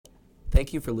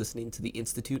Thank you for listening to the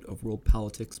Institute of World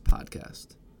Politics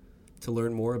podcast. To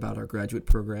learn more about our graduate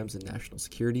programs in national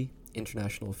security,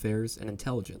 international affairs, and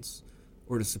intelligence,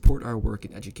 or to support our work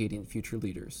in educating future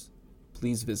leaders,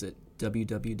 please visit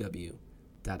www.iwp.edu.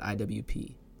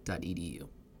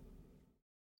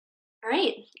 All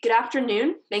right, good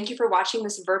afternoon. Thank you for watching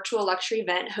this virtual lecture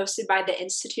event hosted by the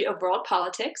Institute of World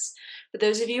Politics. For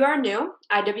those of you who are new,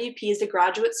 IWP is the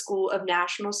Graduate School of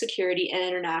National Security and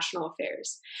International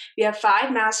Affairs. We have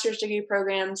 5 master's degree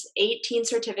programs, 18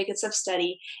 certificates of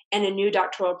study, and a new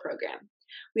doctoral program.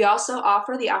 We also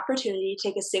offer the opportunity to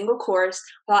take a single course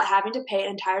without having to pay an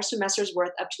entire semester's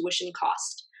worth of tuition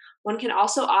cost. One can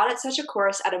also audit such a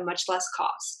course at a much less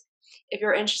cost. If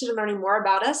you're interested in learning more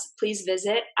about us, please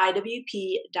visit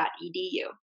iwp.edu.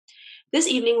 This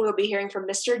evening, we'll be hearing from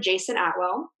Mr. Jason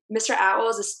Atwell. Mr. Atwell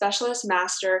is a specialist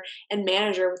master and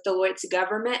manager with Deloitte's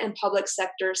Government and Public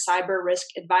Sector Cyber Risk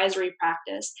Advisory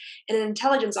Practice and an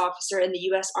intelligence officer in the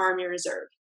U.S. Army Reserve.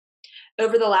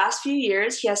 Over the last few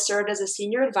years, he has served as a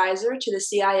senior advisor to the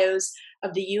CIOs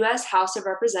of the U.S. House of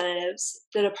Representatives,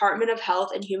 the Department of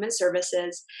Health and Human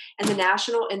Services, and the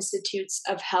National Institutes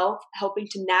of Health, helping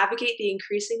to navigate the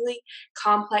increasingly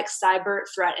complex cyber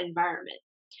threat environment.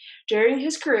 During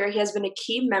his career, he has been a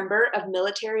key member of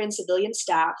military and civilian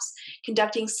staffs,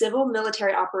 conducting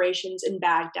civil-military operations in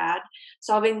Baghdad,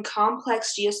 solving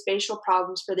complex geospatial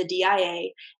problems for the DIA,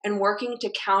 and working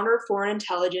to counter foreign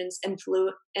intelligence and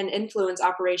influence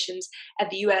operations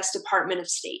at the U.S. Department of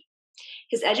State.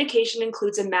 His education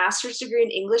includes a master's degree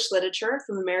in English literature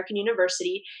from American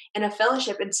University and a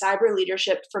fellowship in cyber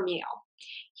leadership from Yale.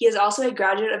 He is also a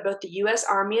graduate of both the U.S.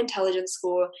 Army Intelligence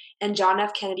School and John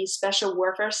F. Kennedy Special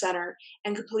Warfare Center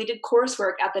and completed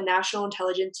coursework at the National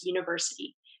Intelligence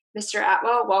University. Mr.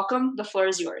 Atwell, welcome. The floor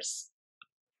is yours.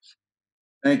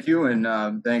 Thank you,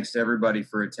 and thanks to everybody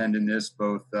for attending this,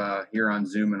 both here on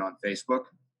Zoom and on Facebook.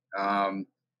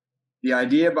 The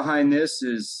idea behind this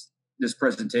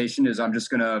presentation is I'm just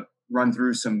going to run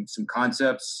through some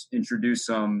concepts, introduce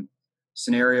some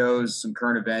scenarios, some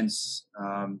current events,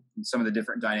 and some of the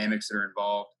different dynamics that are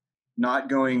involved. Not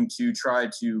going to try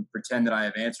to pretend that I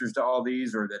have answers to all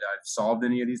these or that I've solved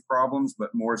any of these problems,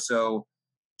 but more so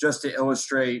just to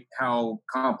illustrate how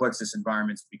complex this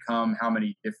environment's become, how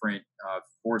many different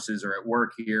forces are at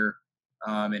work here,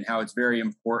 and how it's very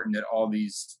important that all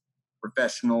these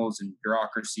professionals and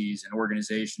bureaucracies and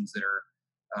organizations that are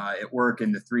at work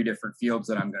in the 3 different fields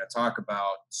that I'm going to talk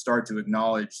about start to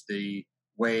acknowledge the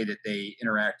way that they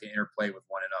interact and interplay with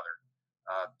one another.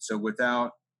 So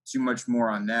without too much more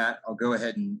on that, I'll go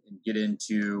ahead and get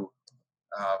into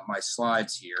my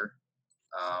slides here.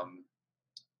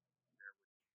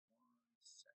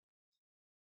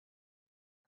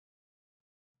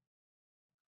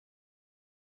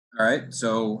 All right,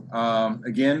 so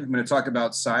again, I'm going to talk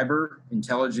about cyber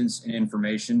intelligence and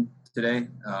information today.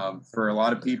 For a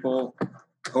lot of people,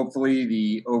 hopefully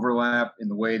the overlap in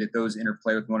the way that those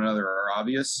interplay with one another are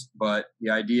obvious, but the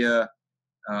idea,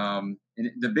 and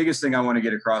the biggest thing I want to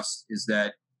get across is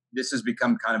that this has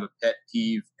become kind of a pet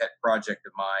peeve, pet project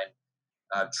of mine,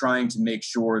 trying to make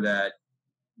sure that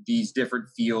these different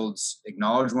fields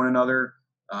acknowledge one another,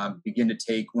 begin to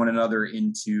take one another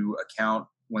into account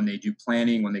when they do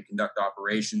planning, when they conduct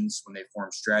operations, when they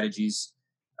form strategies.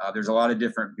 There's a lot of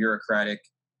different bureaucratic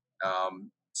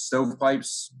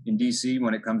stovepipes in DC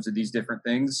when it comes to these different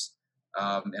things.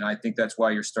 And I think that's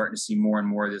why you're starting to see more and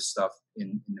more of this stuff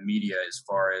in the media as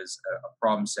far as a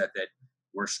problem set that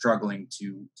we're struggling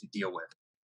to deal with.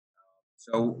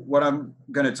 So what I'm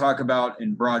going to talk about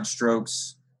in broad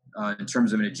strokes in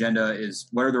terms of an agenda is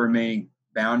what are the remaining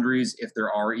boundaries, if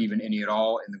there are even any at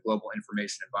all, in the global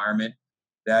information environment.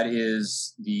 That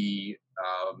is the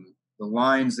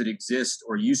lines that exist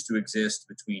or used to exist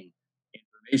between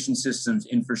information systems,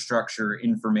 infrastructure,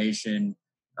 information,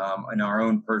 and our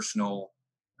own personal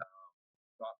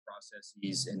thought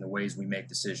processes and the ways we make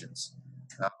decisions.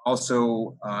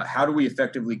 Also, how do we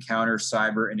effectively counter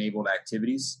cyber-enabled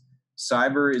activities?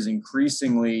 Cyber is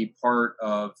increasingly part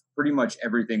of pretty much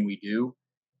everything we do.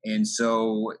 And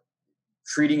so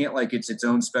treating it like it's its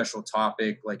own special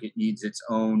topic, like it needs its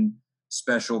own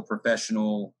special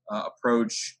professional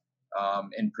approach,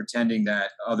 and pretending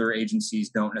that other agencies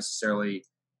don't necessarily,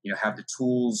 have the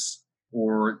tools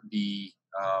or the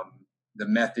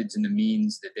methods and the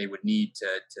means that they would need to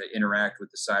interact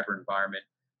with the cyber environment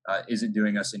isn't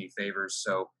doing us any favors.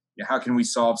 So, how can we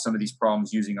solve some of these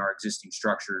problems using our existing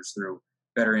structures through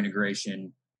better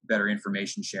integration, better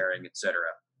information sharing, et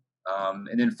cetera?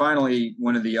 And then finally,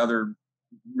 one of the other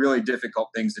really difficult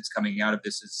things that's coming out of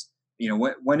this is,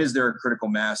 when is there a critical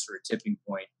mass or a tipping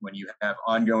point when you have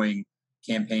ongoing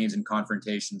campaigns and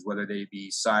confrontations, whether they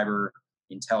be cyber,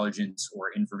 intelligence,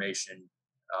 or information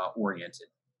oriented.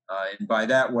 And by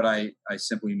that, what I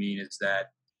simply mean is that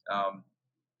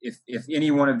if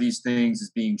any one of these things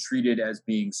is being treated as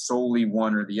being solely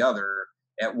one or the other,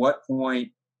 at what point,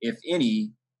 if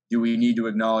any, do we need to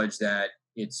acknowledge that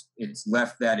it's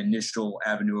left that initial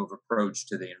avenue of approach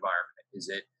to the environment? Is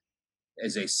it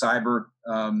as a cyber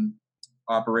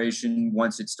operation?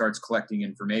 Once it starts collecting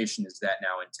information, is that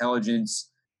now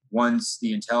intelligence? Once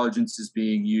the intelligence is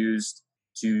being used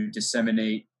to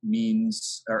disseminate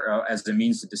means, or as a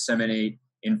means to disseminate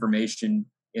information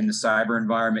in the cyber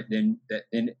environment, then that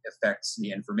then affects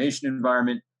the information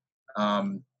environment.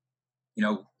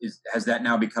 Has that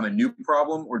now become a new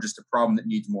problem, or just a problem that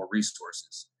needs more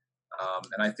resources?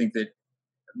 And I think that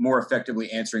more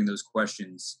effectively answering those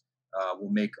questions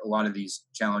will make a lot of these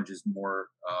challenges more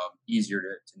easier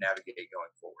to navigate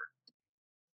going forward.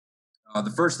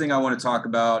 The first thing I want to talk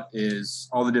about is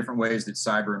all the different ways that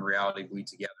cyber and reality bleed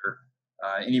together.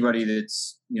 Anybody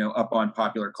that's up on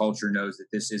popular culture knows that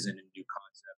this isn't a new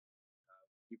concept.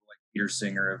 People like Peter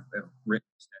Singer have written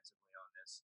extensively on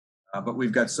this. But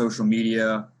we've got social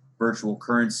media, virtual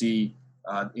currency,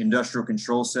 industrial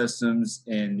control systems,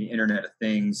 and the Internet of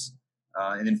Things.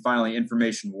 And then finally,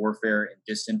 information warfare and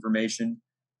disinformation.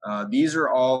 These are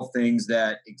all things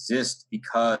that exist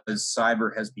because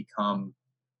cyber has become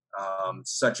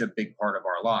such a big part of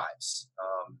our lives.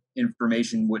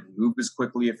 Information wouldn't move as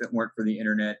quickly if it weren't for the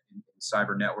internet and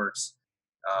cyber networks.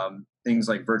 Things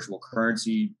like virtual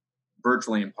currency,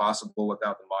 virtually impossible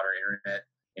without the modern internet.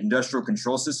 Industrial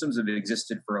control systems have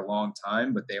existed for a long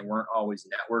time, but they weren't always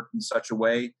networked in such a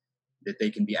way that they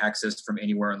can be accessed from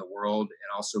anywhere in the world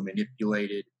and also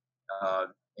manipulated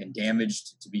and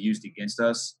damaged to be used against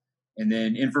us. And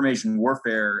then information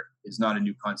warfare is not a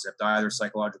new concept either.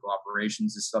 Psychological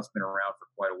operations, this stuff's been around for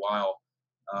quite a while,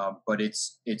 but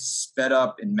it's sped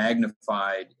up and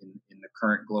magnified in the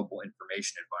current global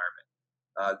information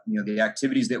environment. The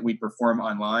activities that we perform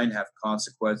online have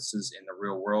consequences in the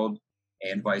real world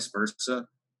and vice versa.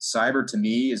 Cyber, to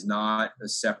me, is not a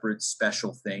separate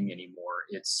special thing anymore.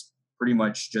 It's pretty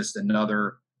much just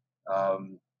another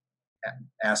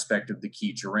aspect of the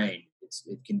key terrain.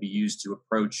 It can be used to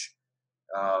approach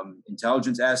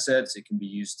intelligence assets. It can be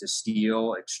used to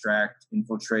steal, extract,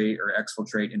 infiltrate, or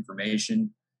exfiltrate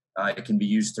information. It can be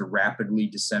used to rapidly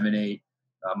disseminate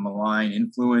malign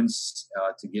influence,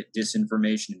 to get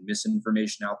disinformation and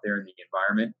misinformation out there in the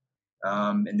environment.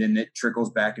 And then it trickles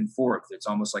back and forth. It's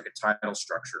almost like a tidal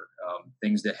structure.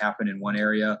 Things that happen in one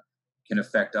area can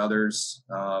affect others,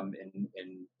 and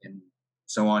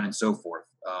so on and so forth.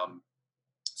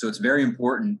 So it's very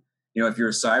important. If you're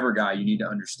a cyber guy, you need to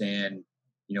understand,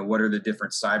 what are the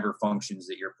different cyber functions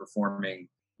that you're performing?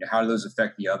 How do those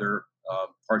affect the other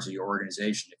parts of your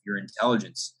organization? If you're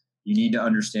intelligence, you need to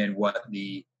understand what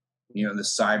the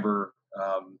cyber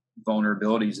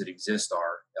vulnerabilities that exist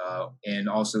are, and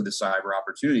also the cyber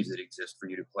opportunities that exist for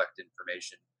you to collect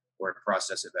information or to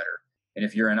process it better. And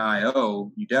if you're an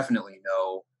IO, you definitely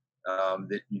know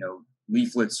that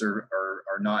leaflets are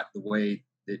not the way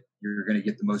that you're going to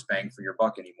get the most bang for your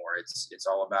buck anymore. It's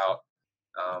all about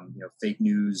fake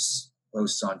news,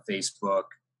 posts on Facebook,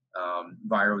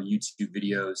 viral YouTube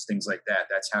videos, things like that.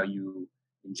 That's how you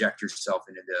inject yourself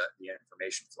into the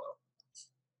information flow.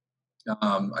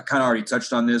 I kind of already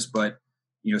touched on this, but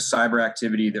cyber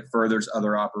activity that furthers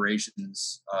other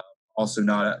operations, also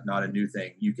not a new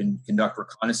thing. You can conduct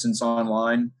reconnaissance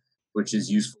online, which is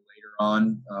useful later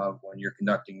on when you're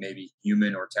conducting maybe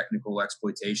human or technical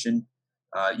exploitation.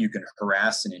 You can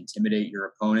harass and intimidate your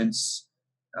opponents.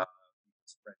 You can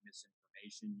spread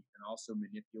misinformation. You can also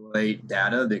manipulate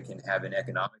data that can have an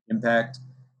economic impact.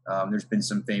 There's been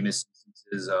some famous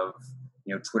instances of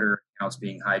Twitter accounts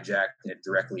being hijacked and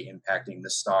directly impacting the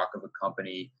stock of a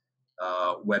company.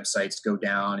 Websites go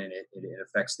down, and it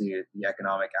affects the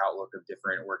economic outlook of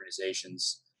different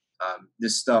organizations.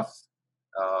 This stuff,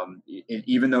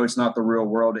 even though it's not the real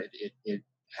world, it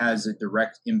has a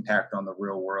direct impact on the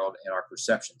real world and our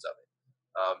perceptions of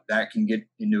it. That can get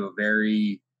into a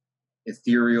very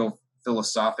ethereal,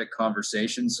 philosophic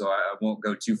conversation, so I won't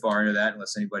go too far into that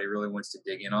unless anybody really wants to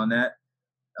dig in on that.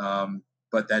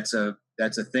 But that's a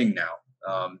thing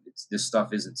now. This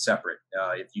stuff isn't separate.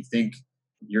 If you think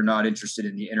you're not interested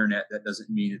in the internet, that doesn't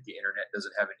mean that the internet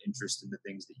doesn't have an interest in the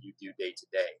things that you do day to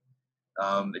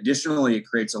day. Additionally, it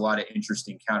creates a lot of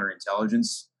interesting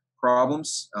counterintelligence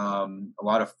problems, a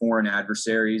lot of foreign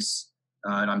adversaries,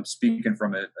 and I'm speaking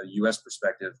from a U.S.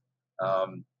 perspective.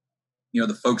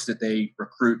 The folks that they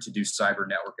recruit to do cyber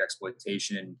network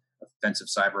exploitation, offensive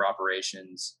cyber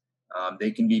operations,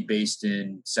 They can be based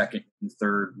in second and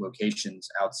third locations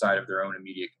outside of their own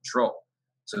immediate control.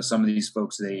 So some of these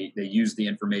folks, they use the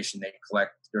information they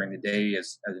collect during the day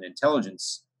as an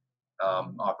intelligence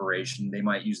operation. They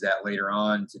might use that later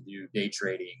on to do day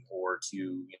trading or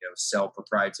to sell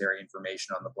proprietary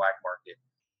information on the black market.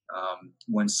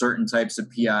 When certain types of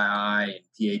PII and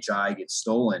PHI get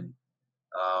stolen,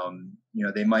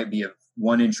 they might be of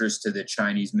one interest to the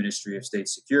Chinese Ministry of State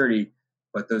Security,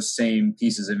 but those same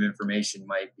pieces of information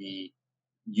might be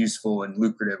useful and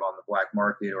lucrative on the black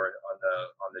market or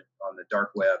on the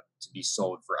dark web to be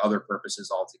sold for other purposes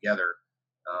altogether.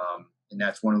 And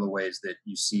that's one of the ways that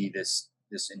you see this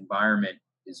environment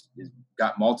is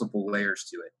got multiple layers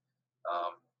to it.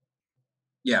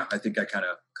 I think I kind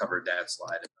of covered that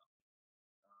slide.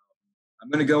 I'm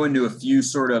going to go into a few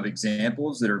sort of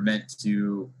examples that are meant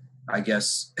to, I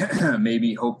guess,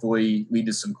 maybe hopefully lead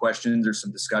to some questions or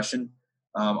some discussion.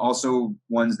 Also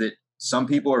ones that some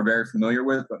people are very familiar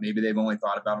with, but maybe they've only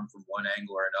thought about them from one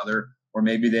angle or another, or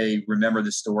maybe they remember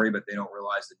the story, but they don't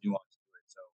realize the nuance to it.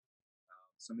 So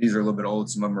some of these are a little bit old,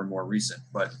 some of them are more recent.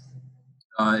 But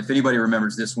if anybody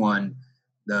remembers this one,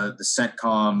 the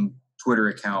CENTCOM Twitter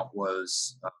account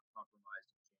was compromised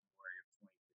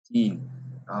in January of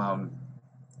 2015.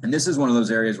 And this is one of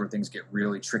those areas where things get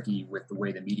really tricky with the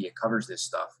way the media covers this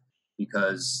stuff,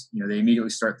 because they immediately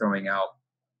start throwing out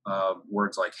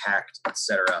words like hacked,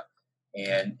 etc.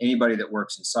 And anybody that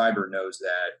works in cyber knows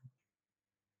that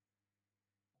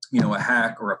a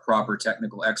hack or a proper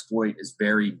technical exploit is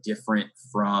very different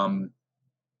from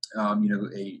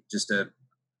just a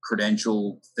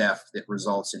credential theft that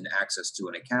results in access to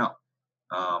an account.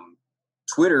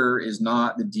 Twitter is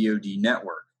not the DoD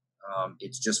network.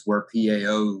 It's just where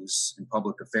PAOs and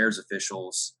public affairs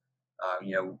officials,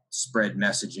 spread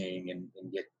messaging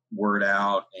and get word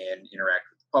out and interact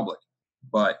with the public.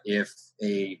 But if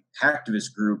a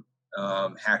hacktivist group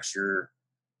hacks your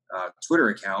Twitter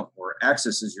account or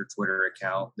accesses your Twitter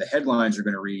account, the headlines are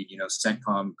going to read,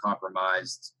 CENTCOM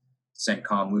compromised,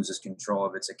 CENTCOM loses control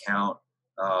of its account.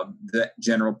 The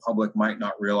general public might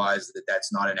not realize that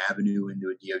that's not an avenue into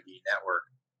a DoD network.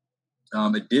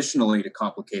 Additionally, to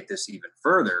complicate this even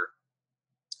further,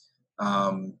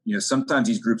 sometimes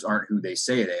these groups aren't who they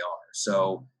say they are.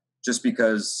 So just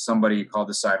because somebody called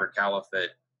the Cyber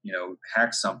Caliphate,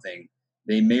 hacks something,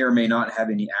 they may or may not have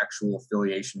any actual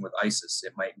affiliation with ISIS.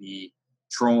 It might be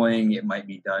trolling. It might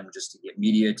be done just to get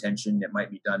media attention. It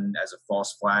might be done as a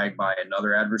false flag by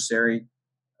another adversary,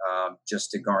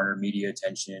 just to garner media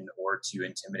attention or to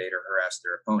intimidate or harass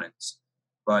their opponents.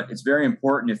 But it's very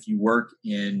important, if you work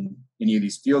in any of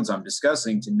these fields I'm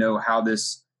discussing, to know how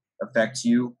this affects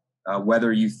you,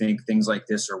 whether you think things like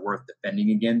this are worth defending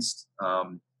against.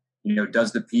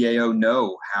 Does the PAO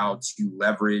know how to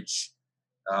leverage,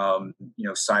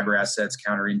 cyber assets,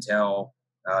 counter intel?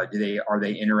 Are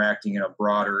they interacting in a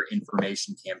broader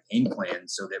information campaign plan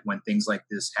so that when things like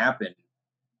this happen,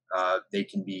 they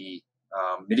can be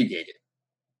mitigated?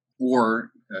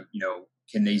 Or,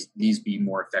 can these be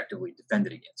more effectively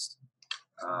defended against?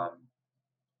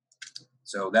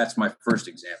 So that's my first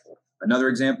example. Another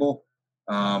example,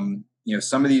 some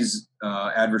of these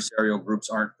adversarial groups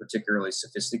aren't particularly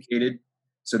sophisticated,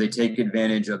 so they take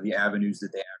advantage of the avenues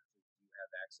that they actually have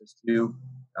access to.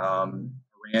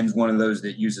 Iran's one of those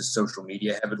that uses social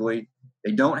media heavily.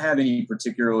 They don't have any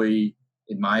particularly,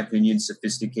 in my opinion,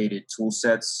 sophisticated tool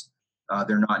sets.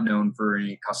 They're not known for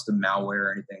any custom malware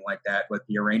or anything like that, but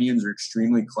the Iranians are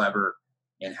extremely clever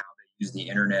in how they use the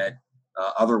internet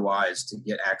otherwise to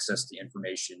get access to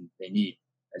information they need.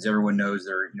 As everyone knows,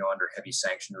 they're under heavy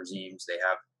sanction regimes. They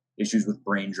have issues with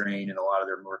brain drain, and a lot of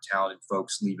their more talented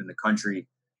folks leaving the country.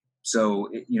 So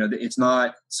it's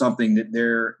not something that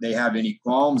they have any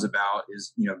qualms about.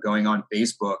 Is going on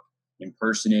Facebook,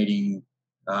 impersonating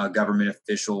government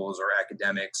officials or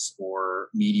academics or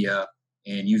media,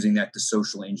 and using that to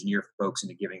social engineer folks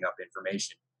into giving up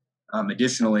information.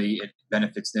 Additionally, it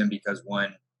benefits them because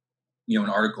when an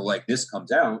article like this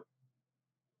comes out,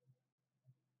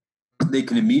 they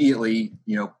can immediately,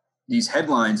 these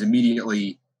headlines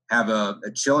immediately have a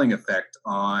chilling effect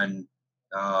on,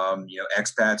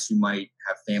 expats who might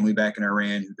have family back in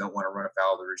Iran who don't want to run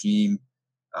afoul of the regime.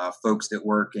 Folks that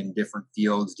work in different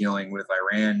fields dealing with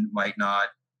Iran might not,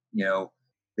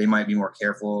 they might be more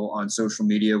careful on social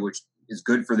media, which is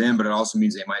good for them, but it also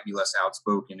means they might be less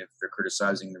outspoken if they're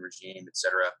criticizing the regime, et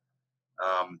cetera.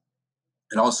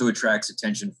 It also attracts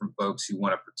attention from folks who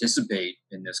want to participate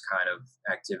in this kind of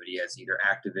activity as either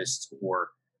activists or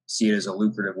see it as a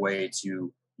lucrative way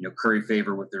to, curry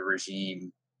favor with the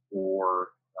regime or,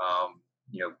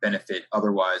 benefit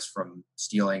otherwise from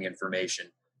stealing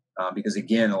information. Because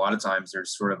again, a lot of times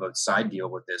there's sort of a side deal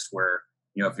with this where,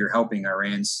 if you're helping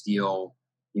Iran steal,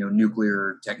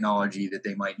 nuclear technology that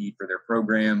they might need for their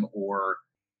program, or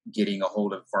getting a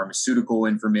hold of pharmaceutical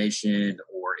information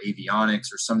or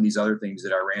avionics or some of these other things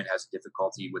that Iran has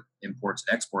difficulty with imports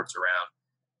and exports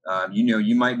around,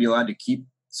 you might be allowed to keep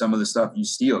some of the stuff you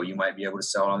steal. You might be able to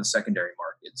sell it on the secondary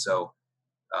market. So,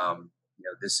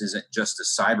 this isn't just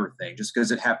a cyber thing. Just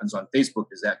because it happens on Facebook,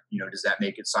 does that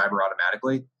make it cyber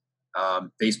automatically?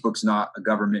 Facebook's not a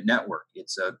government network.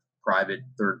 It's a private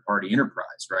third-party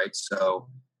enterprise, right? So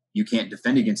you can't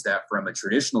defend against that from a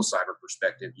traditional cyber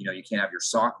perspective. You can't have your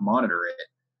SOC monitor it,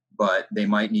 but they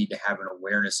might need to have an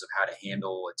awareness of how to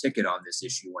handle a ticket on this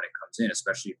issue when it comes in,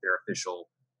 especially if they're official,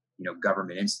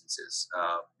 government instances.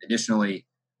 Additionally,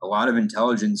 a lot of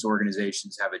intelligence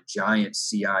organizations have a giant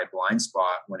CI blind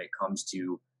spot when it comes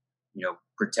to,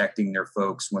 protecting their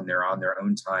folks when they're on their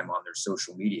own time on their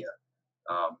social media.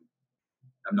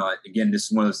 This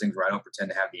is one of those things where I don't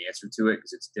pretend to have the answer to it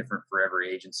because it's different for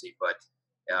every agency. But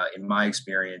in my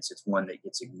experience, it's one that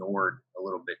gets ignored a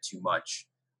little bit too much.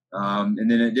 And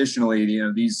then additionally,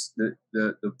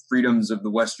 the freedoms of the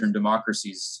Western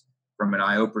democracies from an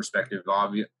IO perspective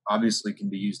obviously can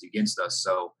be used against us.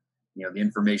 So, the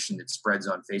information that spreads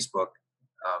on Facebook,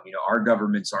 our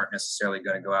governments aren't necessarily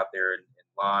going to go out there and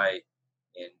lie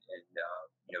and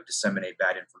disseminate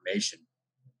bad information.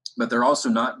 But they're also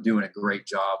not doing a great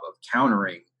job of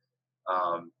countering,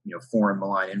 foreign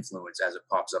malign influence as it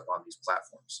pops up on these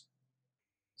platforms.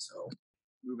 So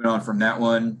moving on from that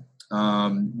one,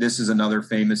 this is another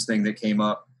famous thing that came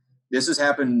up. This has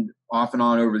happened off and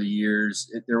on over the years.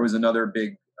 There was another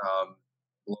big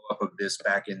blow up of this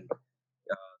back in the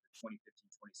 2015,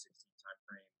 2016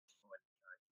 timeframe when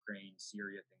Ukraine,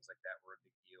 Syria, things like that were a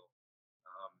big deal.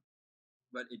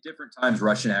 But at different times,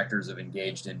 Russian actors have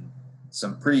engaged in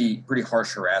some pretty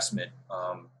harsh harassment,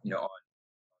 on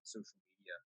social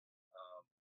media,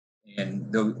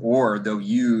 and they'll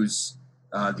use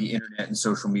the internet and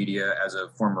social media as a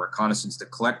form of reconnaissance to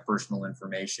collect personal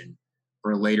information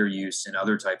for later use in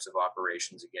other types of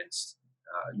operations against,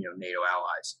 NATO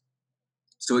allies.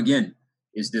 So again,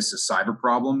 is this a cyber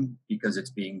problem because it's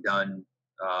being done,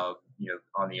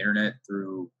 on the internet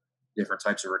through different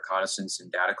types of reconnaissance and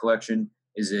data collection?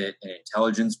 Is it an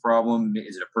intelligence problem?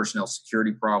 Is it a personnel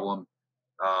security problem?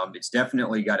 It's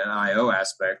definitely got an IO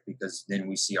aspect because then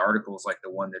we see articles like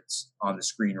the one that's on the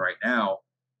screen right now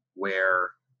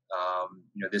where,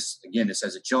 this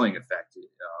has a chilling effect.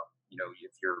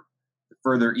 If you're the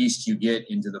further east you get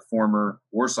into the former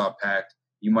Warsaw Pact,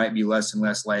 you might be less and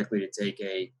less likely to take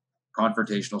a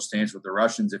confrontational stance with the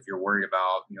Russians if you're worried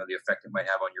about, the effect it might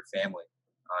have on your family.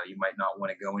 You might not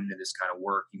want to go into this kind of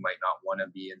work. You might not want to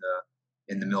be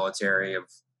in the military of,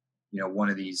 one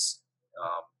of these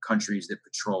countries that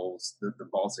patrols the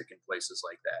Baltic and places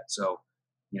like that. So,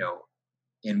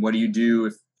 and what do you do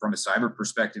if, from a cyber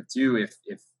perspective too,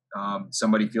 if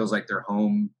somebody feels like their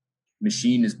home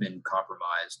machine has been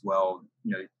compromised? Well,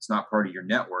 it's not part of your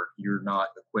network. You're not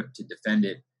equipped to defend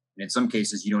it. And in some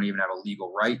cases, you don't even have a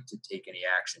legal right to take any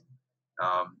action.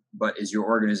 But is your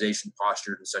organization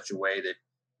postured in such a way that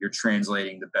you're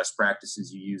translating the best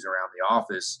practices you use around the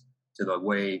office to the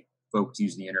way folks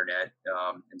use the internet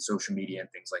and social media and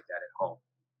things like that at home?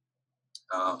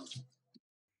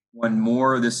 One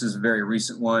more, this is a very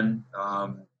recent one.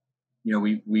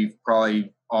 We've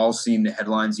probably all seen the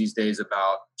headlines these days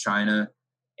about China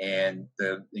and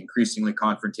the increasingly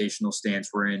confrontational stance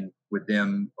we're in with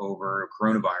them over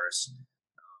coronavirus.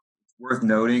 It's worth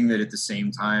noting that at the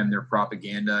same time, their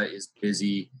propaganda is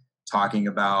busy talking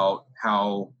about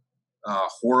how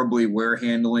horribly we're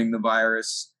handling the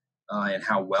virus and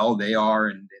how well they are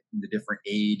and the different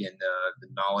aid and the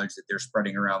knowledge that they're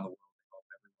spreading around the world to help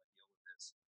everyone deal with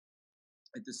this.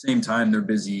 At the same time, they're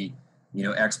busy,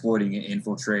 exploiting and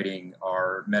infiltrating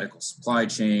our medical supply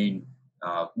chain,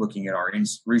 looking at our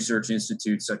research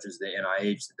institutes such as the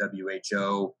NIH, the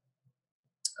WHO,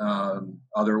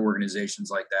 other organizations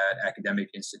like that, academic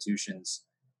institutions,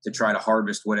 to try to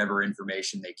harvest whatever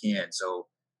information they can. So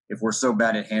if we're so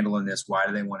bad at handling this, why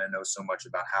do they want to know so much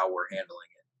about how we're handling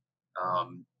it?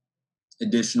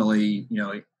 Additionally,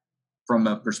 from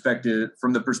the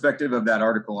perspective of that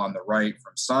article on the right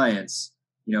from Science,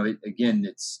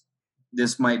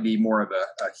 this might be more of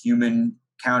a human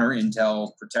counter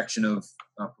intel protection of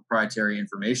proprietary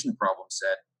information problem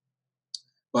set.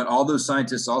 But all those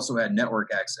scientists also had network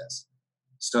access.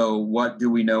 So what do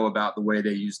we know about the way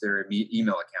they use their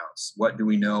email accounts? What do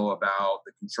we know about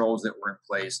the controls that were in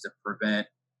place to prevent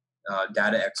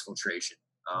data exfiltration?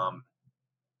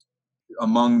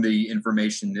 Among the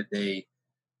information that they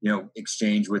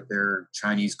exchange with their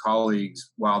Chinese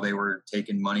colleagues while they were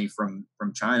taking money from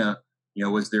China.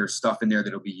 Was there stuff in there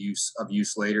that'll be of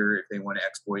use later if they want to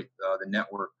exploit the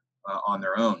network on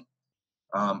their own?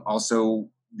 Also,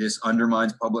 this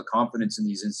undermines public confidence in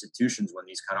these institutions when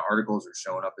these kind of articles are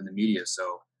showing up in the media.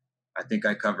 So I think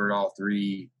I covered all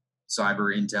three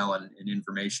cyber intel and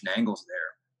information angles there.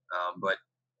 But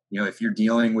if you're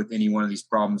dealing with any one of these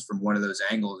problems from one of those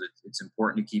angles, it's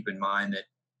important to keep in mind that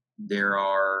there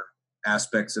are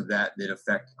aspects of that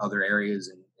affect other areas,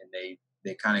 and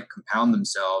they kind of compound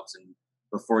themselves. And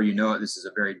before you know it, this is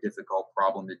a very difficult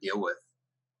problem to deal with.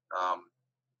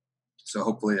 So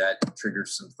hopefully that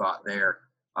triggers some thought there.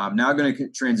 I'm now going to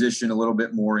transition a little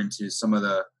bit more into some of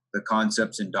the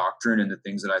concepts in doctrine and the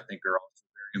things that I think are also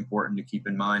very important to keep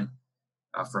in mind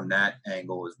from that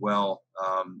angle as well.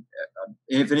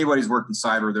 If anybody's worked in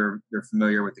cyber, they're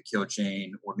familiar with the kill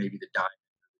chain or maybe the diamond,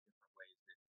 or the different ways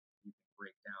that you can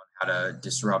break down how to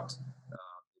disrupt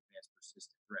advanced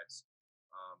persistent threats.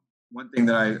 One thing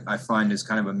that I find is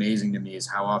kind of amazing to me is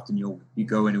how often you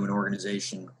go into an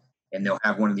organization and they'll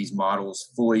have one of these models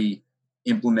fully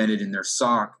implemented in their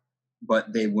SOC,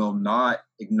 but they will not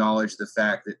acknowledge the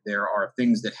fact that there are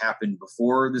things that happen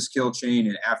before this kill chain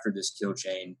and after this kill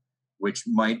chain, which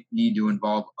might need to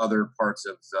involve other parts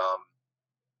of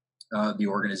the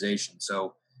organization.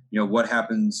 So, what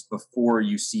happens before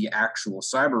you see actual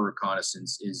cyber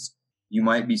reconnaissance is you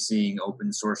might be seeing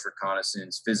open source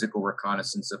reconnaissance, physical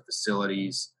reconnaissance of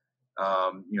facilities,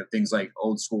 things like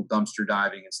old school dumpster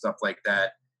diving and stuff like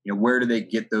that. Where do they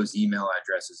get those email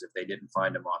addresses if they didn't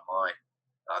find them online?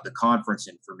 The conference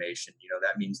information,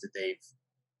 that means that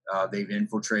they've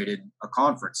infiltrated a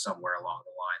conference somewhere along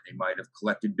the line. They might have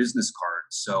collected business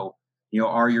cards. So,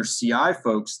 are your CI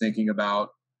folks thinking about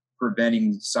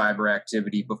preventing cyber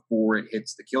activity before it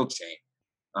hits the kill chain?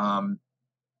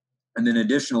 And then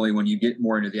additionally, when you get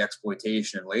more into the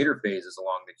exploitation and later phases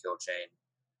along the kill chain,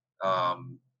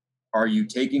 are you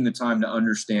taking the time to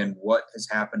understand what has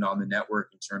happened on the network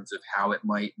in terms of how it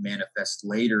might manifest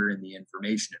later in the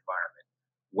information environment?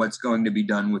 What's going to be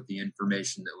done with the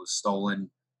information that was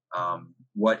stolen?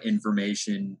 What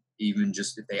information, even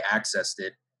just if they accessed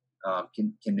it,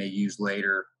 can they use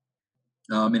later?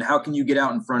 And how can you get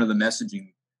out in front of the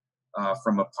messaging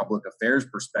from a public affairs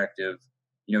perspective,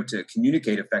 to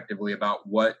communicate effectively about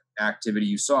what activity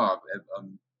you saw?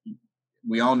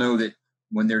 We all know that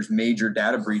when there's major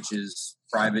data breaches,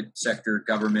 private sector,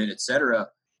 government, et cetera,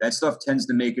 that stuff tends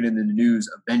to make it in the news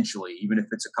eventually. Even if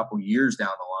it's a couple years down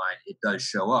the line, it does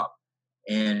show up.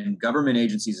 And government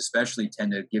agencies especially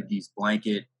tend to give these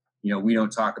blanket, we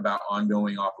don't talk about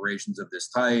ongoing operations of this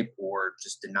type, or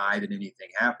just deny that anything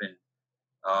happened,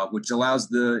 which allows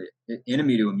the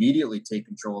enemy to immediately take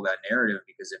control of that narrative.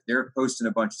 Because if they're posting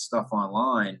a bunch of stuff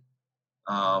online,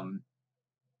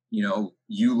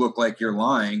 you look like you're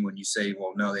lying when you say,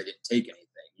 well, no, they didn't take anything.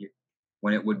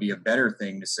 When it would be a better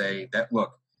thing to say that,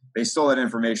 look, they stole that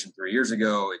information 3 years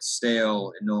ago. It's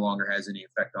stale. It no longer has any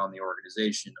effect on the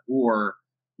organization. Or,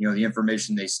 the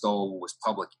information they stole was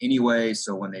public anyway.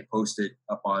 So when they post it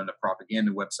up on a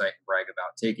propaganda website and brag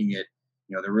about taking it,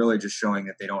 they're really just showing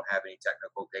that they don't have any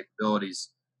technical capabilities.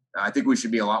 I think we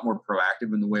should be a lot more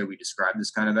proactive in the way we describe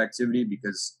this kind of activity,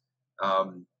 because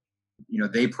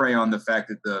they prey on the fact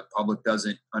that the public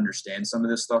doesn't understand some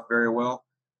of this stuff very well,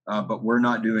 but we're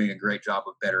not doing a great job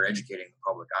of better educating the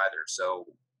public either. So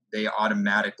they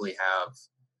automatically have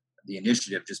the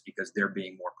initiative just because they're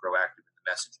being more proactive in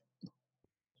the messaging.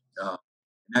 And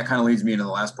that kind of leads me into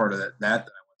the last part of that I want to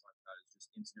talk about, is just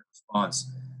incident response.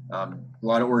 A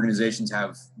lot of organizations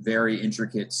have very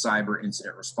intricate cyber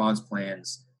incident response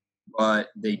plans, but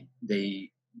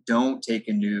they don't take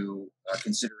into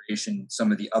consideration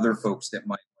some of the other folks that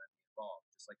might want to be involved.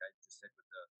 Just like I just said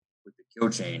with the kill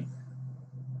chain,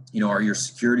 are your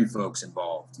security folks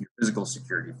involved? Your physical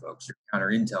security folks, your counter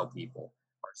intel people,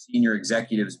 are senior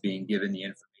executives being given the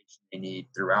information they need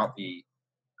throughout the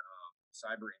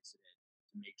cyber incident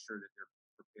to make sure that they're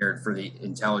prepared for the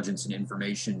intelligence and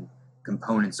information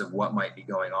components of what might be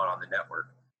going on the network.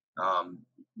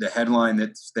 The headline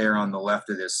that's there on the left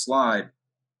of this slide,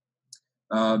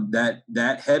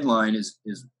 that headline is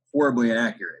horribly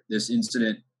inaccurate. This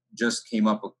incident just came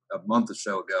up a month or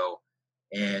so ago,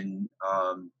 and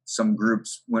some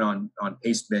groups went on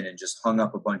Pastebin and just hung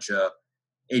up a bunch of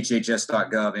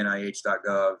HHS.gov,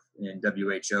 NIH.gov, and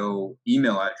WHO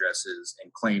email addresses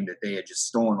and claimed that they had just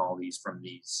stolen all these from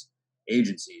these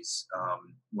agencies.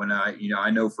 When I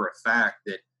know for a fact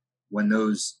that when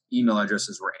those email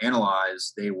addresses were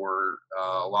analyzed, they were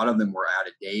a lot of them were out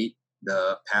of date.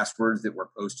 The passwords that were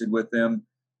posted with them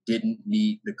didn't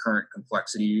meet the current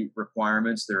complexity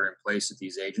requirements that are in place at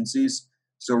these agencies.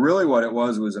 So really what it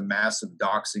was a massive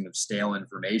doxing of stale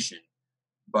information.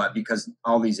 But because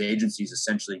all these agencies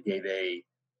essentially gave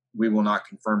we will not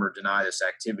confirm or deny this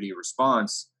activity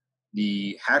response,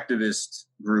 the hacktivist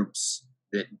groups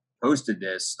that posted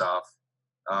this stuff,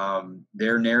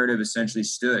 their narrative essentially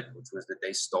stood, which was that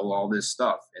they stole all this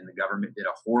stuff, and the government did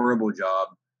a horrible job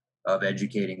of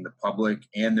educating the public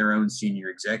and their own senior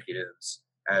executives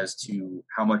as to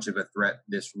how much of a threat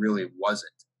this really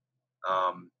wasn't.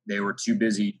 They were too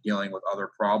busy dealing with other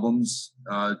problems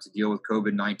to deal with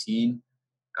COVID-19.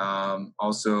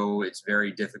 Also, it's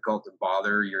very difficult to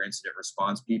bother your incident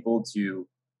response people to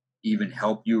even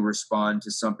help you respond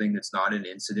to something that's not an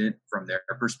incident from their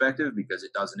perspective, because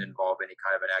it doesn't involve any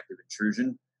kind of an active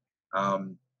intrusion.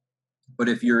 But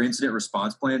if your incident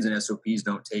response plans and SOPs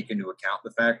don't take into account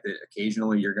the fact that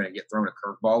occasionally you're going to get thrown a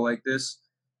curveball like this,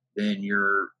 then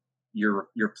your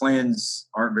plans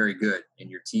aren't very good and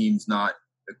your team's not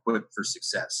equipped for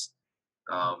success.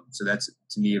 So that's,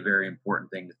 to me, a very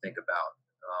important thing to think about,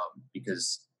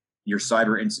 because your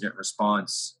cyber incident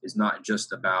response is not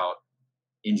just about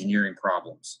engineering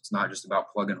problems. It's not just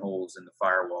about plugging holes in the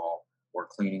firewall or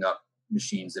cleaning up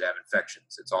machines that have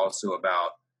infections. It's also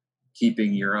about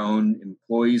keeping your own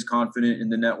employees confident in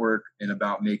the network and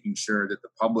about making sure that the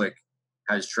public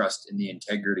has trust in the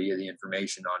integrity of the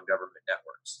information on government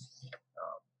networks.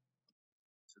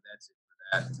 So that's it for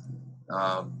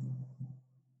that.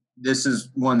 This is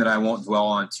one that I won't dwell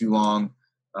on too long,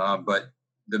 but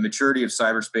the maturity of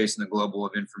cyberspace and the global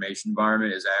of information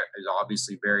environment is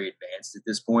obviously very advanced at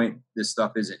this point. This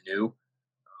stuff isn't new,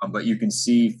 but you can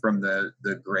see from the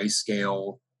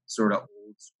grayscale sort of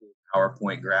old school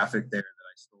PowerPoint graphic there that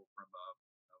I stole from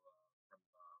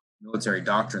military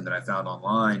doctrine that I found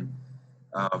online.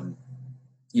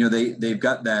 They've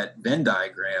got that Venn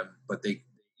diagram, but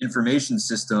information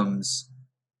systems,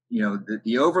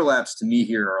 the overlaps to me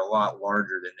here are a lot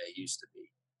larger than they used to be.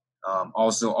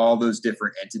 Also, all those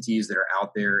different entities that are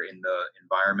out there in the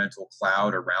environmental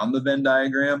cloud around the Venn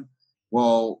diagram,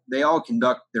 well, they all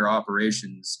conduct their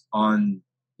operations on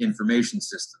information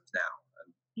systems now.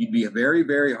 You'd be very,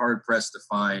 very hard pressed to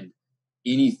find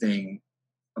anything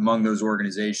among those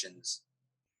organizations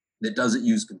that doesn't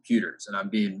use computers. And I'm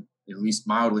being at least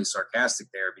mildly sarcastic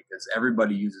there, because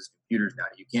everybody uses computers now.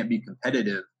 You can't be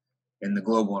competitive in the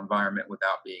global environment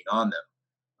without being on them.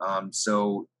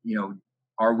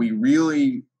 Are we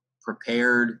really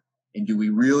prepared, and do we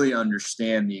really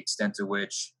understand the extent to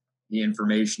which the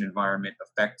information environment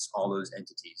affects all those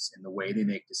entities and the way they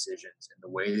make decisions and the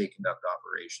way they conduct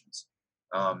operations?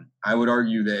 I would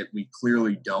argue that we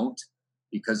clearly don't,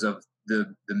 because of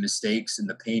the mistakes and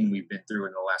the pain we've been through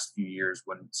in the last few years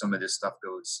when some of this stuff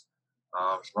goes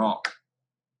wrong.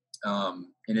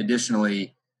 And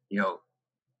additionally,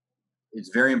 it's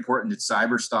very important that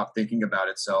cyber stop thinking about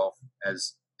itself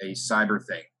as a cyber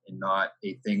thing and not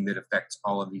a thing that affects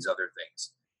all of these other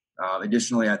things.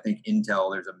 Additionally, I think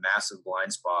Intel, there's a massive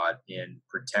blind spot in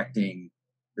protecting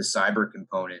the cyber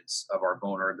components of our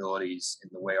vulnerabilities in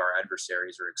the way our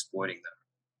adversaries are exploiting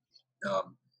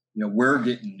them. We're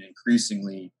getting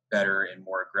increasingly better and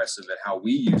more aggressive at how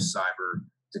we use cyber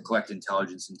to collect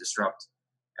intelligence and disrupt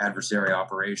adversary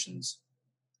operations,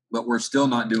 but we're still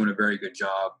not doing a very good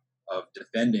job of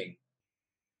defending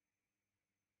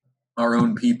our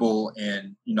own people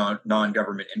and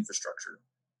non-government infrastructure.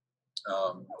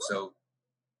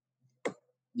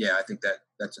 I think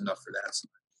that's enough for that.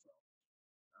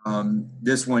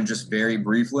 This one, just very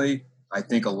briefly, I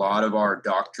think a lot of our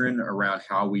doctrine around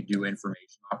how we do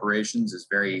information operations is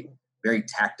very, very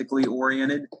tactically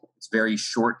oriented. It's very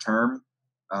short term.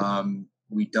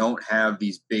 We don't have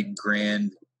these big,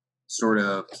 grand sort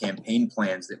of campaign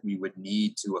plans that we would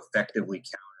need to effectively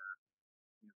counter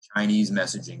Chinese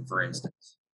messaging, for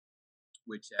instance,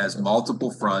 which has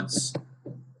multiple fronts,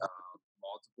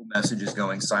 multiple messages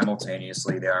going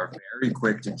simultaneously. They are very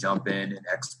quick to jump in and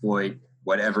exploit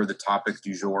whatever the topic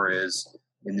du jour is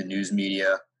in the news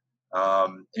media.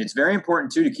 And it's very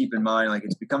important, too, to keep in mind, like,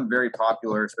 it's become very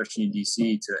popular, especially in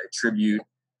DC, to attribute,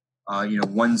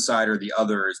 one side or the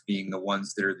other as being the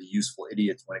ones that are the useful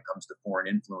idiots when it comes to foreign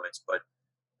influence. But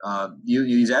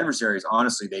these adversaries,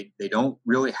 honestly, they don't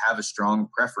really have a strong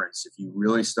preference if you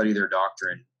really study their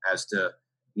doctrine as to,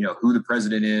 who the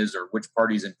president is or which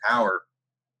party's in power.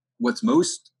 What's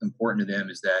most important to them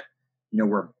is that,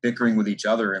 we're bickering with each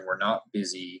other and we're not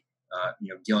busy,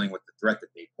 dealing with the threat that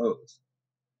they pose.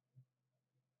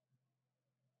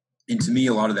 And to me,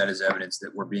 a lot of that is evidence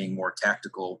that we're being more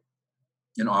tactical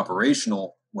and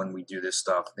operational when we do this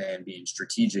stuff than being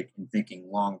strategic and thinking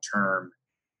long-term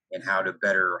and how to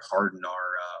better harden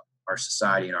our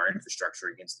society and our infrastructure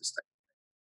against this thing.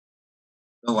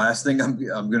 The last thing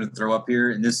I'm going to throw up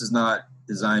here, and this is not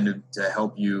designed to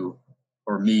help you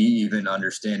or me even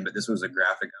understand, but this was a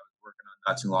graphic I was working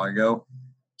on not too long ago,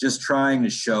 just trying to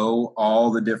show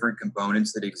all the different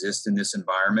components that exist in this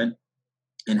environment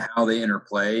and how they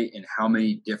interplay and how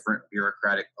many different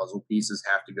bureaucratic puzzle pieces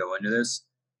have to go into this.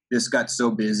 This got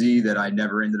so busy that I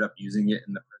never ended up using it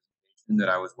in the presentation that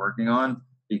I was working on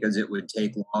because it would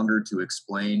take longer to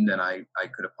explain than I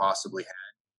could have possibly had.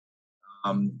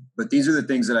 But these are the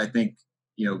things that I think,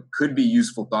 could be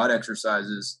useful thought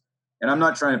exercises. And I'm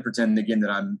not trying to pretend again that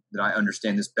I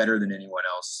understand this better than anyone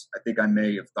else. I think I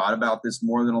may have thought about this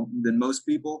more than most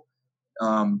people.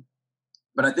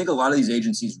 But I think a lot of these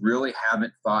agencies really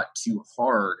haven't thought too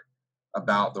hard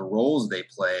about the roles they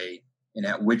play and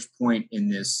at which point in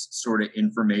this sort of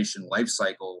information life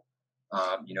cycle,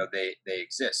 they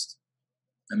exist.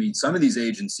 I mean, some of these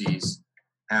agencies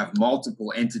have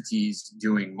multiple entities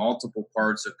doing multiple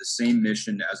parts of the same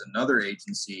mission as another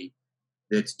agency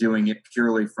that's doing it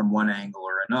purely from one angle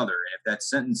or another. And if that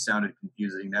sentence sounded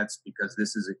confusing, that's because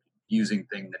this is a confusing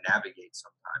thing to navigate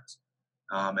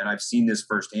sometimes. And I've seen this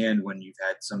firsthand when you've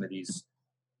had some of these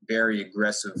very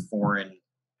aggressive foreign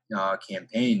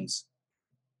campaigns,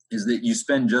 is that you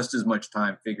spend just as much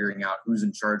time figuring out who's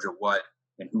in charge of what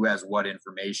and who has what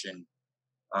information,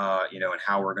 and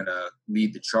how we're going to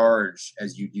lead the charge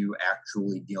as you do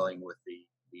actually dealing with the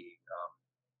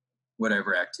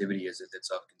whatever activity is it that's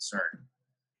of concern.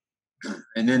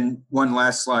 And then one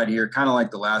last slide here, kind of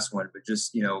like the last one, but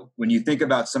just, when you think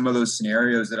about some of those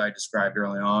scenarios that I described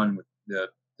early on with the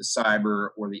cyber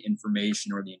or the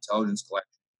information or the intelligence collection,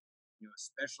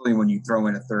 especially when you throw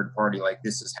in a third party like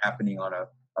this is happening on a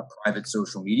private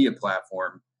social media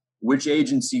platform, which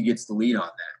agency gets the lead on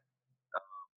that?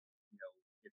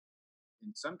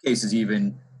 In some cases,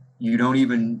 even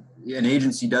an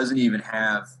agency doesn't even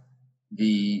have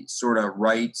the sort of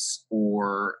rights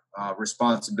or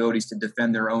responsibilities to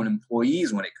defend their own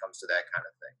employees when it comes to that kind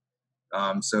of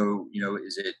thing. So,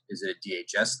 is it a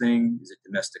DHS thing? Is it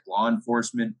domestic law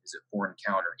enforcement? Is it foreign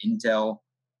counter intel?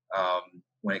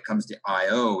 When it comes to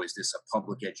IO, is this a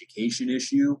public education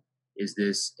issue? Is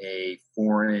this a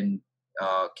foreign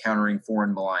countering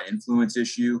foreign malign influence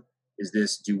issue?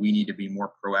 Do we need to be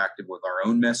more proactive with our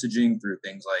own messaging through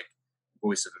things like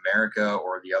Voice of America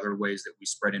or the other ways that we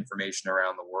spread information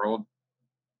around the world?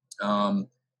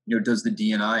 Does the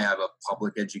DNI have a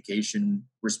public education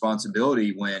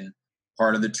responsibility when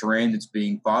part of the terrain that's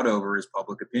being fought over is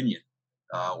public opinion?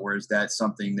 Or is that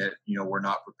something that, we're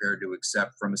not prepared to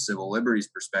accept from a civil liberties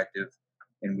perspective,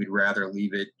 and we'd rather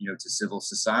leave it, to civil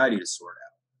society to sort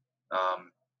out?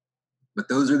 But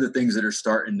those are the things that are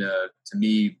starting to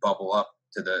me, bubble up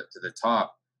to the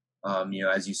top.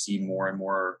 As you see more and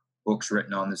more books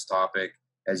written on this topic,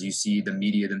 as you see the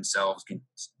media themselves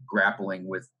grappling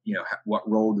with, what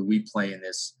role do we play in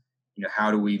this?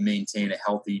 How do we maintain a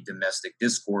healthy domestic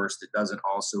discourse that doesn't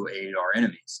also aid our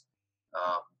enemies?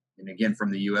 And again,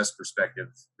 from the U.S. perspective,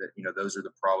 that those are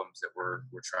the problems that we're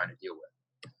trying to deal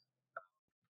with.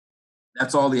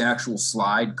 That's all the actual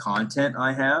slide content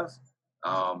I have.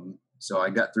 So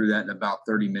I got through that in about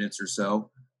 30 minutes or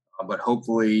so. But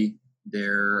hopefully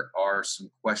there are some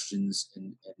questions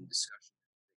and discussion that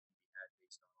can be had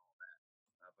based on all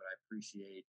that. But I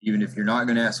appreciate, even if you're not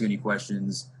going to ask any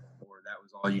questions or that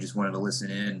was all you just wanted to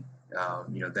listen in,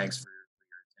 thanks for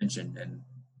your attention. And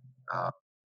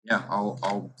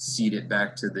I'll cede it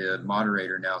back to the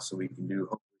moderator now so we can do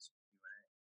hopefully some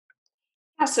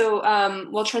Q&A. Yeah, so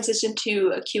we'll transition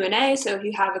to a Q&A. So if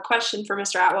you have a question for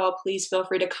Mr. Atwell, please feel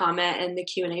free to comment in the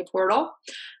Q&A portal.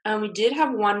 We did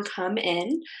have one come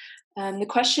in. The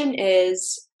question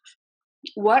is,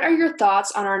 what are your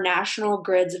thoughts on our national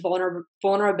grid's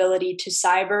vulnerability to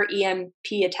cyber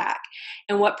EMP attack?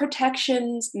 And what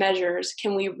protections measures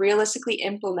can we realistically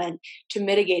implement to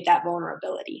mitigate that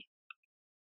vulnerability?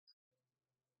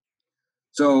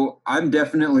 So I'm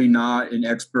definitely not an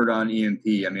expert on EMP.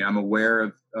 I mean, I'm aware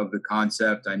of the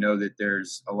concept. I know that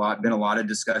there's been a lot of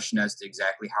discussion as to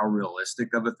exactly how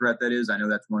realistic of a threat that is. I know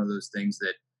that's one of those things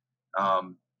that,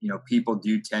 people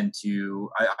do tend to,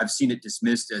 I've seen it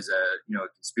dismissed as a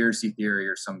conspiracy theory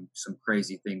or some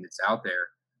crazy thing that's out there.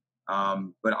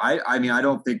 But I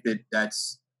don't think that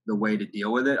that's the way to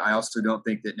deal with it. I also don't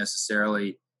think that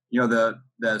necessarily, the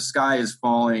sky is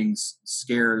falling,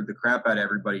 scare the crap out of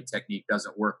everybody technique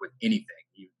doesn't work with anything.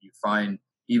 You find,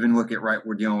 even look at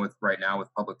we're dealing with right now with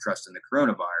public trust in the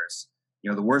coronavirus.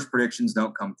 The worst predictions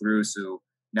don't come through. So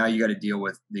now you got to deal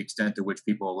with the extent to which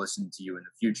people will listen to you in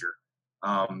the future.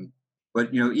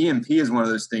 But, EMP is one of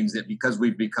those things that, because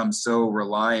we've become so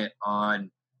reliant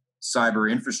on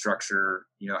cyber infrastructure,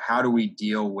 how do we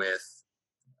deal with,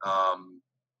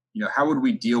 how would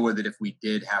we deal with it if we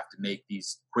did have to make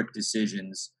these quick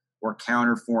decisions or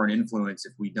counter foreign influence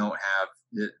if we don't have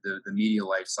the media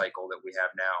life cycle that we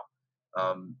have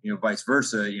now? Vice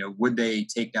versa, would they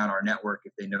take down our network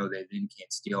if they know they then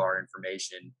can't steal our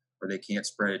information or they can't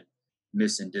spread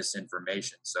mis and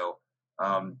disinformation? So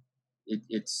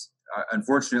it's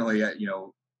unfortunately,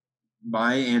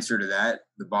 my answer to that,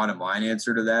 the bottom line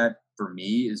answer to that for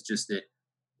me is just that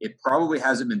it probably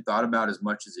hasn't been thought about as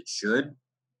much as it should.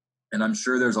 And I'm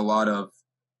sure there's a lot of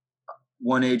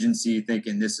one agency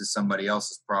thinking this is somebody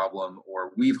else's problem,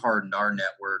 or we've hardened our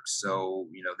network, so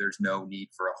there's no need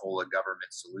for a whole of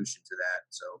government solution to that.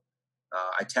 So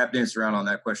I tap danced around on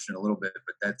that question a little bit,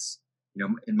 but that's,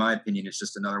 in my opinion, it's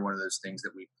just another one of those things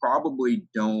that we probably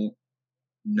don't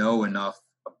know enough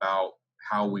about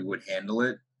how we would handle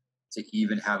it to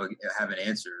even have an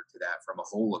answer to that from a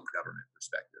whole of government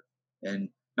perspective. And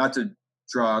not to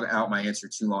draw out my answer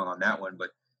too long on that one,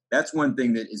 but that's one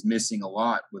thing that is missing a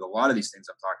lot with a lot of these things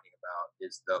I'm talking about,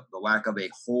 is the lack of a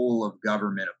whole of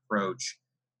government approach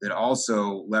that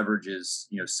also leverages,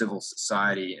 civil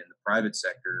society and the private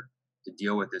sector to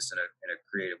deal with this in a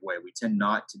creative way. We tend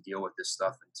not to deal with this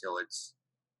stuff until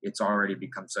it's already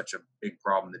become such a big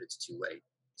problem that it's too late.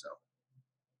 So,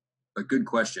 but good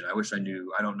question. I wish I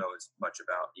knew. I don't know as much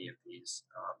about EMPs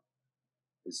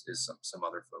as some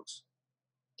other folks.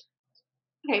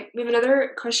 Okay, we have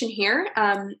another question here.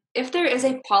 If there is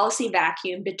a policy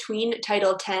vacuum between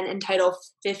Title 10 and Title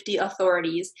 50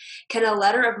 authorities, can a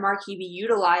letter of marque be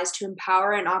utilized to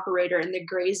empower an operator in the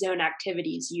gray zone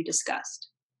activities you discussed?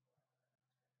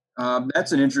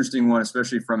 That's an interesting one,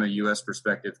 especially from a U.S.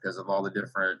 perspective, because of all the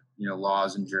different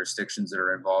laws and jurisdictions that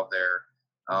are involved there.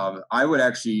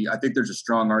 I think there's a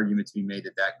strong argument to be made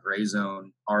that gray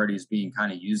zone already is being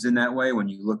kind of used in that way when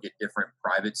you look at different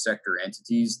private sector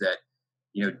entities that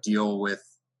deal with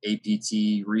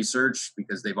APT research,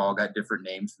 because they've all got different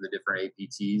names for the different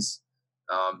APTs.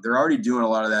 They're already doing a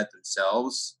lot of that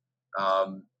themselves.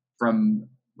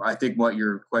 I think what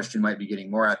your question might be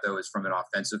getting more at, though, is from an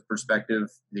offensive perspective,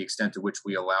 the extent to which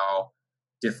we allow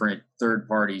different third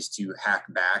parties to hack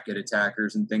back at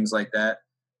attackers and things like that.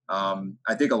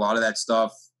 I think a lot of that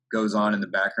stuff goes on in the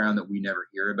background that we never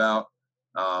hear about.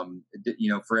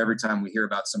 For every time we hear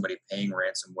about somebody paying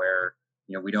ransomware,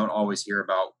 we don't always hear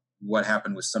about what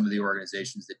happened with some of the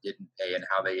organizations that didn't pay and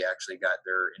how they actually got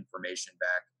their information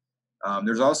back.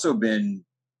 There's also been,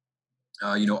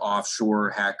 offshore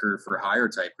hacker for hire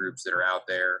type groups that are out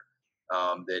there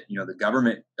that, the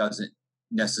government doesn't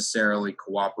necessarily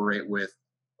cooperate with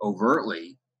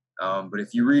overtly. But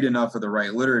if you read enough of the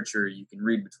right literature, you can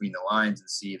read between the lines and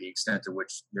see the extent to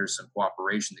which there's some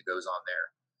cooperation that goes on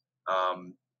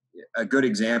there. A good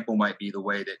example might be the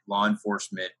way that law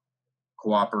enforcement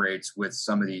cooperates with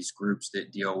some of these groups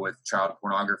that deal with child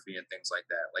pornography and things like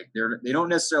that. Like they don't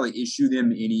necessarily issue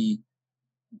them any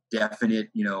definite,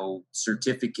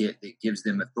 certificate that gives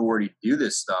them authority to do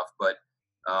this stuff. But,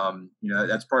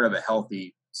 that's part of a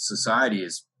healthy society,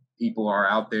 is people are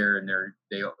out there and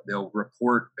they'll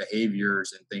report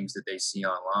behaviors and things that they see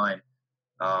online.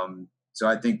 So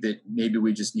I think that maybe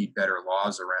we just need better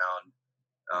laws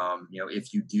around,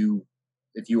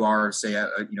 if you are, say, a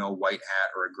white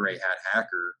hat or a gray hat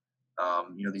hacker,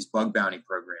 these bug bounty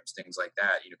programs, things like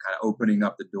that, kind of opening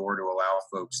up the door to allow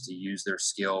folks to use their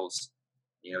skills,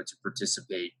 to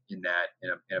participate in that in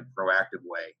a proactive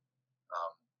way.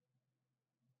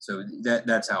 So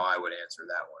that's how I would answer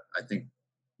that one. I think,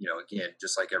 again,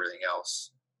 just like everything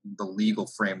else, the legal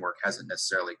framework hasn't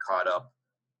necessarily caught up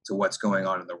to what's going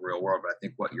on in the real world, but I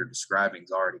think what you're describing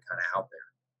is already kind of out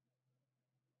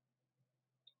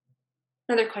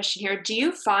there. Another question here. Do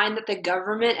you find that the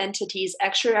government entities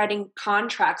extraditing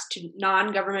contracts to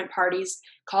non-government parties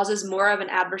causes more of an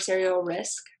adversarial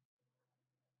risk?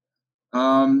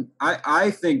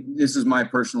 I think, this is my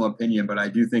personal opinion, but I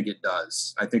do think it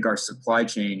does. I think our supply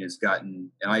chain has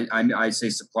gotten, and I say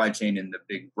supply chain in the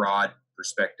big broad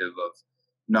perspective of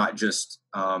not just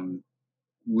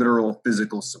literal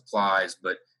physical supplies,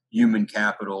 but human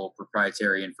capital,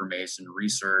 proprietary information,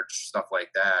 research, stuff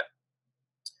like that.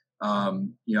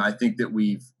 I think that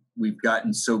we've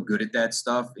gotten so good at that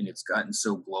stuff, and it's gotten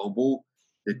so global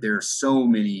that there are so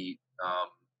many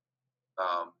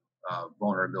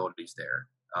vulnerabilities there.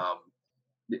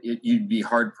 You'd be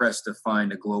hard pressed to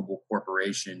find a global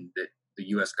corporation that the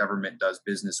U.S. government does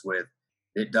business with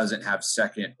that doesn't have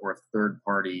second or third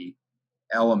party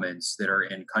elements that are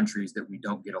in countries that we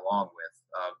don't get along with.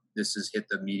 This has hit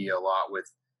the media a lot with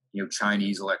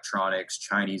Chinese electronics,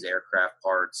 Chinese aircraft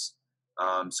parts.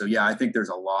 So yeah, I think there's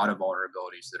a lot of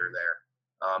vulnerabilities that are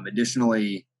there.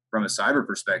 Additionally, from a cyber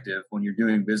perspective, when you're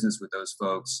doing business with those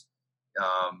folks,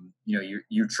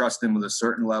 you trust them with a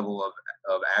certain level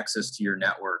of access to your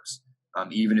networks,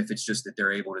 even if it's just that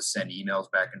they're able to send emails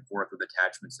back and forth with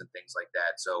attachments and things like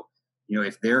that. So,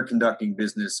 if they're conducting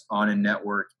business on a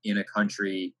network in a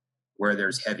country where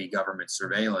there's heavy government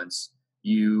surveillance,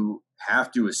 you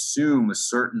have to assume a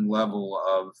certain level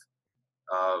of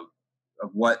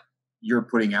what you're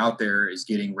putting out there is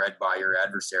getting read by your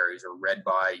adversaries or read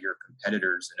by your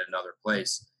competitors in another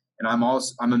place. And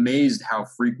I'm amazed how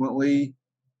frequently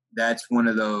that's one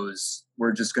of those,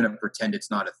 we're just going to pretend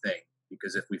it's not a thing,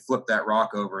 because if we flip that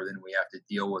rock over, then we have to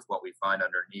deal with what we find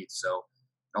underneath. So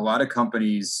a lot of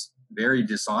companies very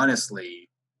dishonestly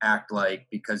act like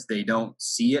because they don't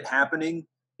see it happening,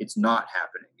 it's not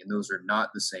happening. And those are not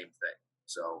the same thing.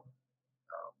 So,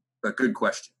 but good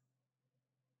question.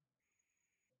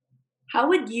 How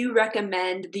would you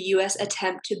recommend the U.S.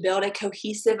 attempt to build a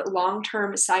cohesive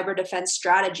long-term cyber defense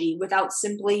strategy without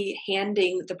simply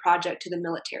handing the project to the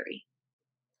military?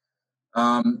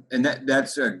 And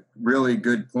that's a really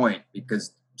good point,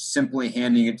 because simply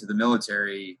handing it to the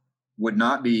military would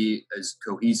not be as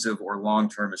cohesive or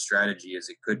long-term a strategy as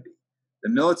it could be. The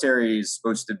military is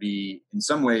supposed to be, in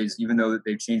some ways, even though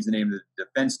they've changed the name of the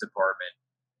Defense Department,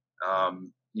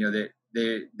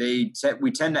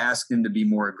 we tend to ask them to be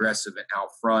more aggressive and out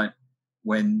front,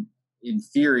 when in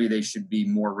theory they should be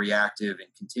more reactive and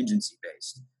contingency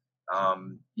based.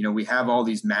 We have all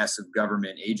these massive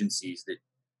government agencies that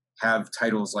have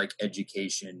titles like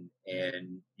education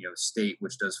and state,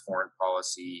 which does foreign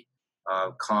policy,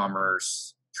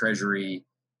 commerce, treasury.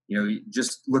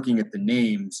 Just looking at the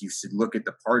names, you should look at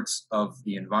the parts of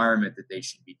the environment that they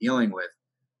should be dealing with,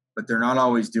 but they're not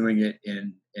always doing it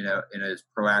in as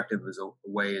proactive as a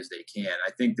way as they can.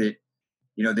 I think that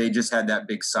they just had that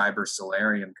big cyber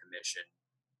solarium commission.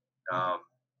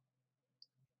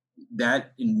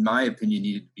 That, in my opinion,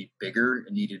 needed to be bigger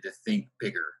and needed to think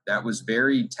bigger. That was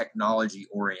very technology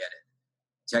oriented.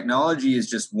 Technology is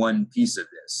just one piece of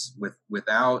this.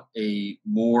 Without a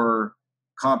more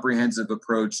comprehensive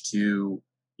approach to,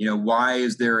 why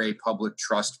is there a public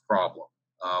trust problem?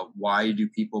 Why do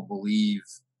people believe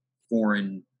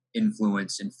foreign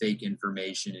influence and fake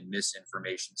information and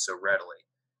misinformation so readily?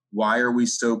 Why are we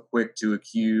so quick to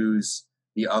accuse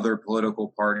the other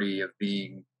political party of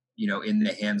being, in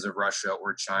the hands of Russia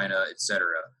or China, et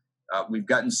cetera? We've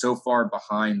gotten so far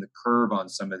behind the curve on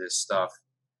some of this stuff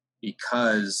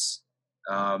because,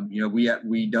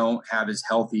 we don't have as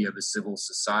healthy of a civil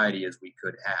society as we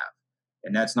could have.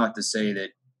 And that's not to say that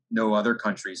no other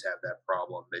countries have that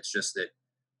problem. It's just that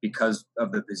because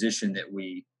of the position that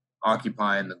we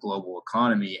occupy in the global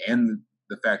economy and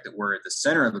the fact that we're at the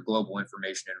center of the global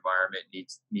information environment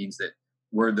means that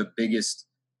we're the biggest,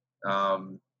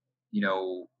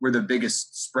 we're the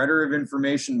biggest spreader of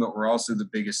information, but we're also the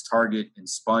biggest target and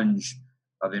sponge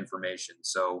of information.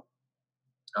 So,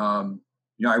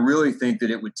 I really think that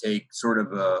it would take sort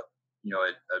of a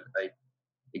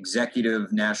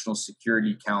executive national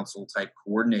security council type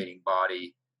coordinating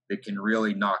body that can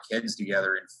really knock heads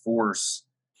together and force,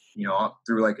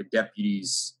 through like a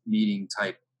deputies meeting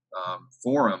type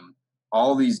forum,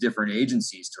 all these different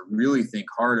agencies to really think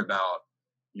hard about,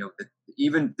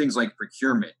 even things like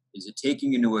procurement. Is it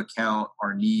taking into account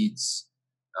our needs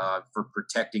for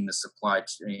protecting the supply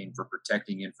chain, for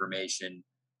protecting information?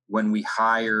 When we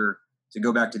hire, to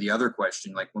go back to the other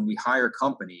question, like when we hire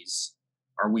companies,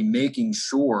 are we making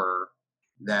sure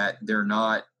that they're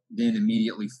not then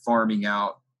immediately farming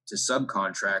out to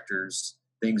subcontractors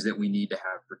things that we need to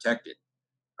have protected?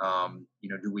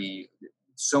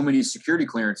 So many security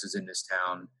clearances in this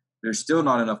town, there's still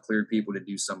not enough cleared people to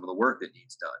do some of the work that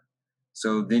needs done.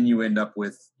 So then you end up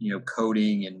with,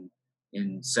 coding and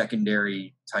in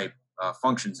secondary type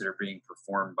functions that are being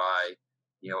performed by,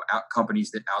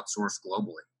 companies that outsource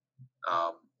globally.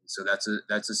 So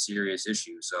that's a serious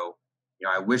issue. So,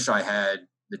 I wish I had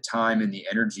the time and the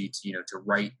energy to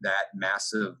write that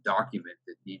massive document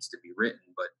that needs to be written,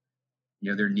 but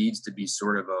there needs to be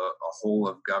sort of a whole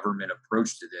of government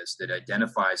approach to this that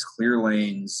identifies clear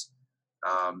lanes.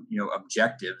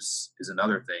 Objectives is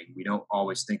another thing. We don't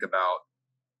always think about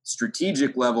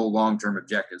strategic level long-term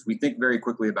objectives. We think very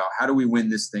quickly about how do we win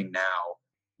this thing now?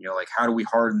 Like how do we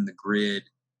harden the grid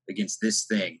against this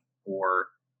thing? Or,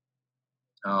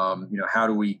 how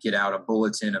do we get out a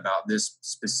bulletin about this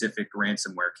specific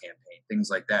ransomware campaign? Things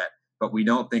like that. But we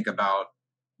don't think about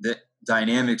the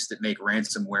dynamics that make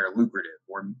ransomware lucrative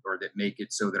or that make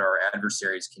it so that our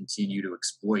adversaries continue to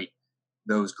exploit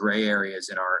those gray areas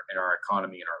in our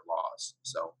economy and our laws.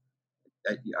 So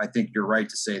I think you're right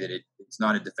to say that it's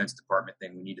not a Defense Department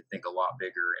thing. We need to think a lot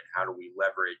bigger, and how do we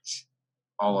leverage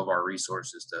all of our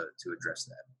resources to address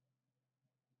that.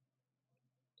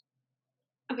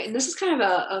 Okay, and this is kind of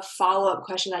a follow-up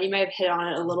question that you may have hit on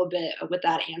it a little bit with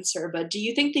that answer, but do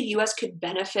you think the U.S. could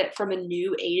benefit from a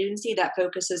new agency that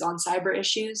focuses on cyber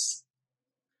issues?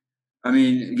 I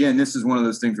mean, again, this is one of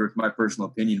those things where it's my personal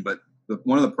opinion, but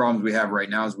one of the problems we have right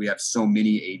now is we have so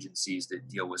many agencies that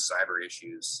deal with cyber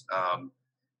issues.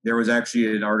 There was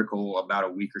actually an article about a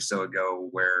week or so ago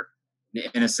where the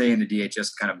NSA and the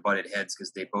DHS kind of butted heads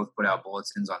because they both put out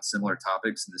bulletins on similar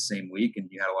topics in the same week. And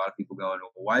you had a lot of people going,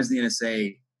 well, why is the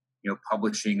NSA,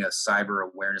 publishing a cyber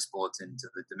awareness bulletin to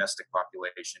the domestic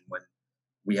population when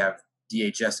we have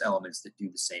DHS elements that do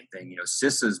the same thing?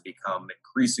 CISA's become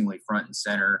increasingly front and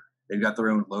center. They've got their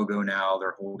own logo now.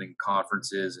 They're holding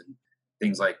conferences and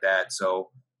things like that.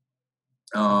 So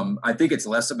I think it's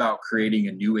less about creating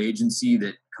a new agency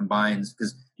that combines,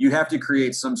 because you have to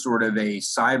create some sort of a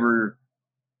cyber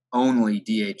only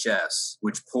DHS,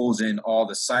 which pulls in all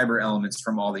the cyber elements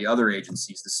from all the other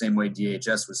agencies, the same way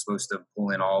DHS was supposed to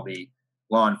pull in all the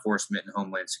law enforcement and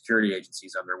homeland security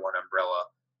agencies under one umbrella.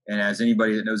 And as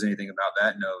anybody that knows anything about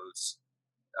that knows,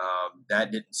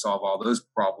 that didn't solve all those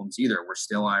problems either. We're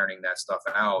still ironing that stuff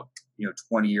out,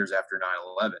 20 years after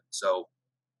 9/11. So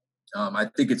I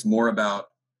think it's more about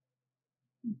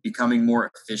becoming more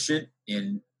efficient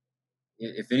in,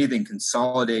 if anything,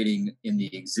 consolidating in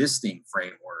the existing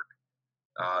framework,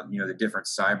 the different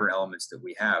cyber elements that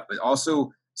we have, but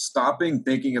also stopping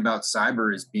thinking about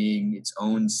cyber as being its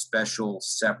own special,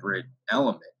 separate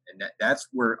element. And that's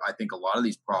where I think a lot of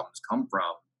these problems come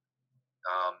from,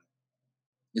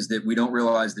 is that we don't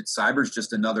realize that cyber is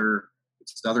just another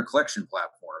collection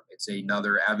platform. It's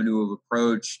another avenue of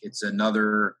approach. It's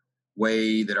another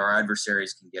way that our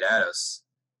adversaries can get at us.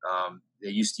 They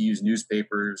used to use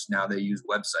newspapers. Now they use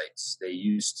websites. They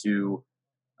used to,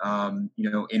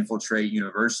 infiltrate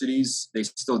universities. They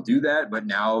still do that, but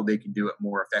now they can do it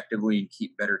more effectively and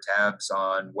keep better tabs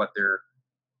on what they're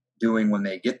doing when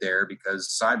they get there, because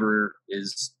cyber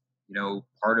is,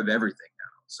 part of everything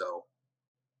now. So,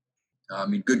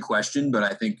 good question, but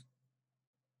I think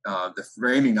the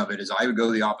framing of it is I would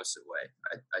go the opposite way.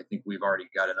 I think we've already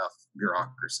got enough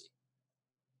bureaucracy.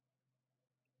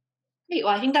 Great.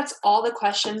 Well, I think that's all the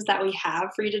questions that we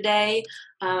have for you today.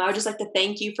 I would just like to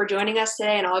thank you for joining us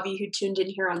today, and all of you who tuned in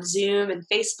here on Zoom and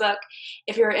Facebook.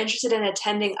 If you're interested in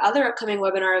attending other upcoming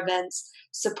webinar events,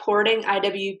 supporting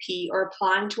IWP, or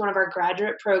applying to one of our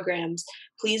graduate programs,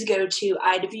 please go to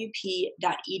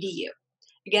iwp.edu.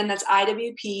 Again, that's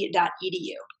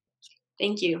iwp.edu.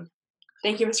 Thank you.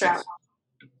 Thank you, Mr. Allen.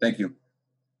 Thank you.